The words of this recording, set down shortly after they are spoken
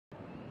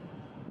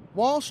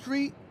Wall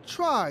Street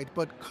tried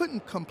but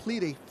couldn't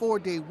complete a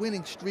 4-day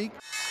winning streak.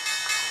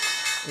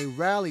 A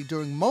rally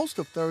during most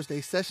of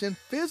Thursday's session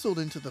fizzled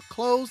into the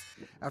close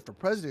after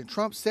President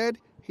Trump said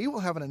he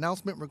will have an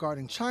announcement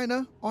regarding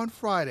China on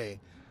Friday.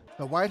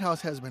 The White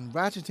House has been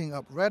ratcheting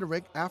up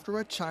rhetoric after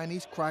a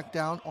Chinese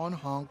crackdown on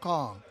Hong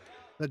Kong.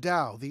 The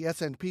Dow, the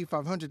S&P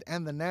 500,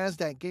 and the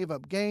Nasdaq gave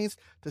up gains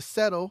to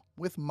settle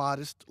with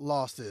modest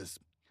losses.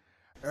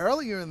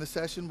 Earlier in the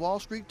session, Wall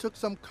Street took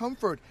some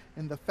comfort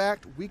in the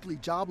fact weekly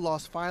job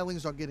loss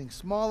filings are getting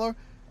smaller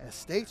as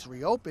states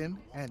reopen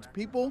and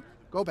people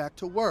go back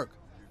to work.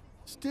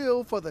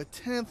 Still, for the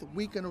 10th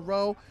week in a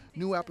row,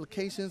 new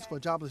applications for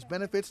jobless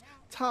benefits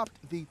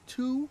topped the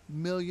 2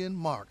 million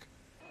mark,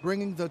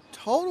 bringing the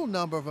total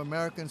number of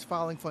Americans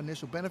filing for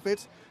initial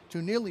benefits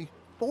to nearly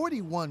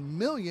 41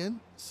 million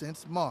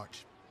since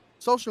March.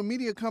 Social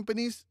media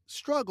companies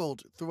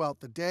struggled throughout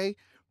the day.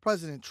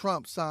 President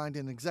Trump signed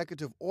an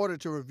executive order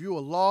to review a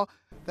law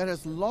that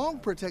has long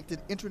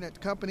protected internet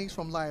companies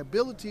from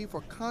liability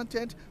for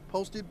content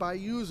posted by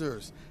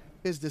users.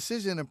 His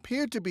decision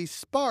appeared to be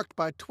sparked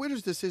by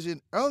Twitter's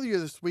decision earlier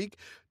this week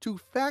to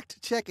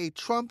fact-check a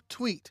Trump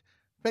tweet.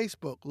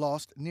 Facebook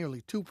lost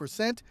nearly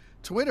 2%.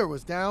 Twitter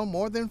was down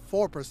more than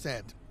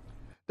 4%.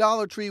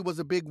 Dollar Tree was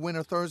a big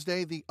winner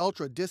Thursday. The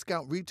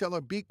ultra-discount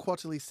retailer beat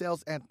quarterly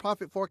sales and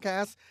profit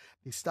forecasts.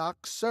 The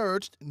stock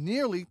surged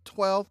nearly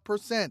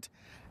 12%.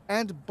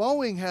 And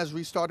Boeing has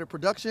restarted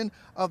production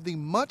of the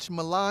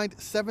much-maligned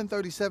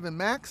 737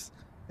 MAX.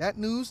 That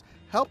news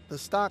helped the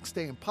stock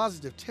stay in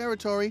positive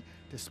territory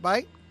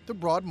despite the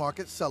broad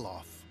market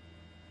sell-off.